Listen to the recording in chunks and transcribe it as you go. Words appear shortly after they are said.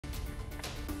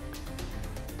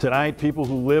Tonight, people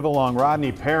who live along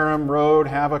Rodney Parham Road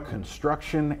have a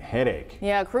construction headache.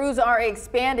 Yeah, crews are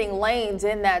expanding lanes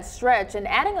in that stretch and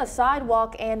adding a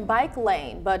sidewalk and bike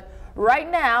lane. But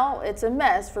right now, it's a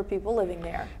mess for people living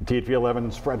there. THV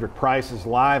 11's Frederick Price is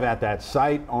live at that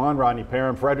site on Rodney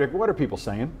Parham. Frederick, what are people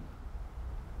saying?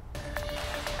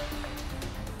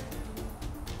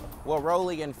 Well,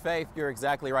 Rolly and Faith, you're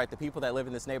exactly right. The people that live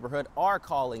in this neighborhood are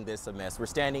calling this a mess. We're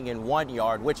standing in one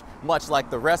yard, which, much like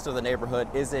the rest of the neighborhood,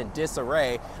 is in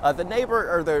disarray. The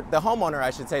neighbor, or the homeowner, I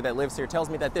should say, that lives here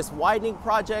tells me that this widening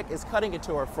project is cutting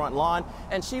into her front lawn,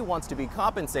 and she wants to be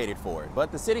compensated for it.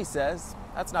 But the city says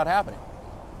that's not happening.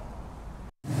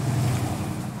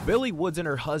 Billy Woods and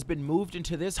her husband moved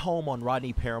into this home on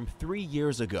Rodney Parham 3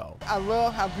 years ago. I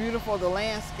love how beautiful the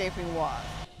landscaping was.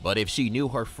 But if she knew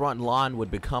her front lawn would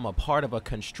become a part of a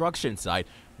construction site,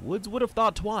 Woods would have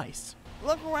thought twice.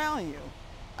 Look around you.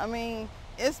 I mean,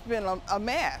 it's been a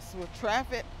mess with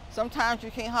traffic. Sometimes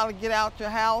you can't hardly get out your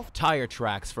house. Tire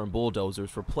tracks from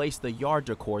bulldozers replaced the yard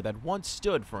decor that once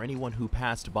stood for anyone who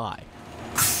passed by.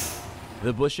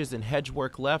 The bushes and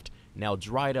hedgework left, now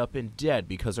dried up and dead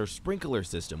because her sprinkler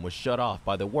system was shut off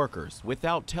by the workers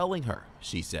without telling her,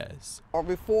 she says. Or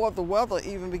before the weather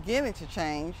even beginning to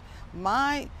change,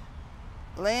 my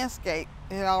landscape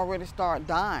had already started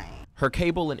dying. Her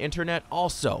cable and internet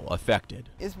also affected.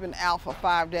 It's been out for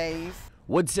 5 days.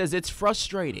 Woods says it's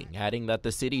frustrating, adding that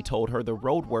the city told her the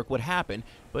road work would happen,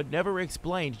 but never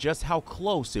explained just how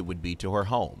close it would be to her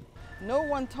home. No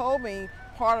one told me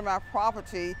part of my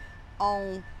property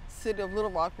on City of Little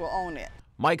Rock will own it.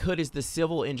 Mike Hood is the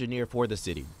civil engineer for the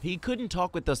city. He couldn't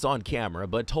talk with us on camera,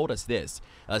 but told us this.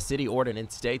 A city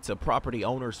ordinance states a property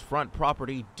owner's front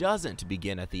property doesn't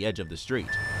begin at the edge of the street.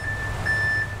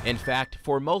 In fact,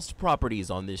 for most properties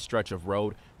on this stretch of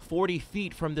road, 40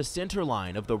 feet from the center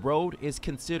line of the road is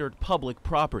considered public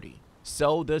property.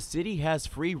 So the city has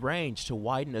free range to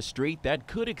widen a street that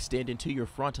could extend into your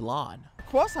front lawn. Of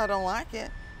course I don't like it.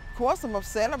 Of course I'm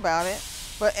upset about it.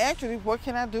 But actually, what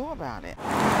can I do about it?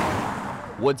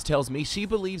 Woods tells me she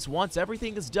believes once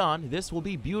everything is done, this will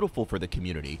be beautiful for the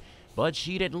community, but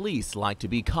she'd at least like to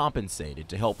be compensated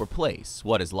to help replace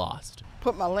what is lost.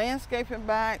 Put my landscaping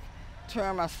back,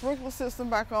 turn my sprinkler system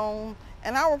back on,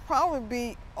 and I will probably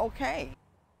be okay.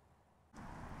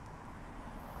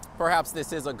 Perhaps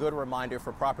this is a good reminder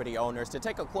for property owners to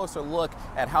take a closer look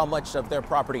at how much of their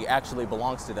property actually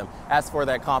belongs to them. As for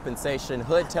that compensation,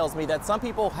 Hood tells me that some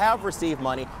people have received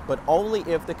money, but only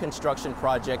if the construction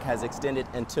project has extended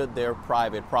into their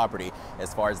private property.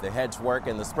 As far as the hedge work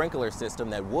and the sprinkler system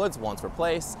that Woods wants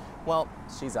replaced, well,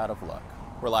 she's out of luck.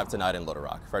 We're live tonight in Little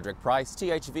Rock. Frederick Price,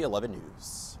 THV 11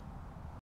 News.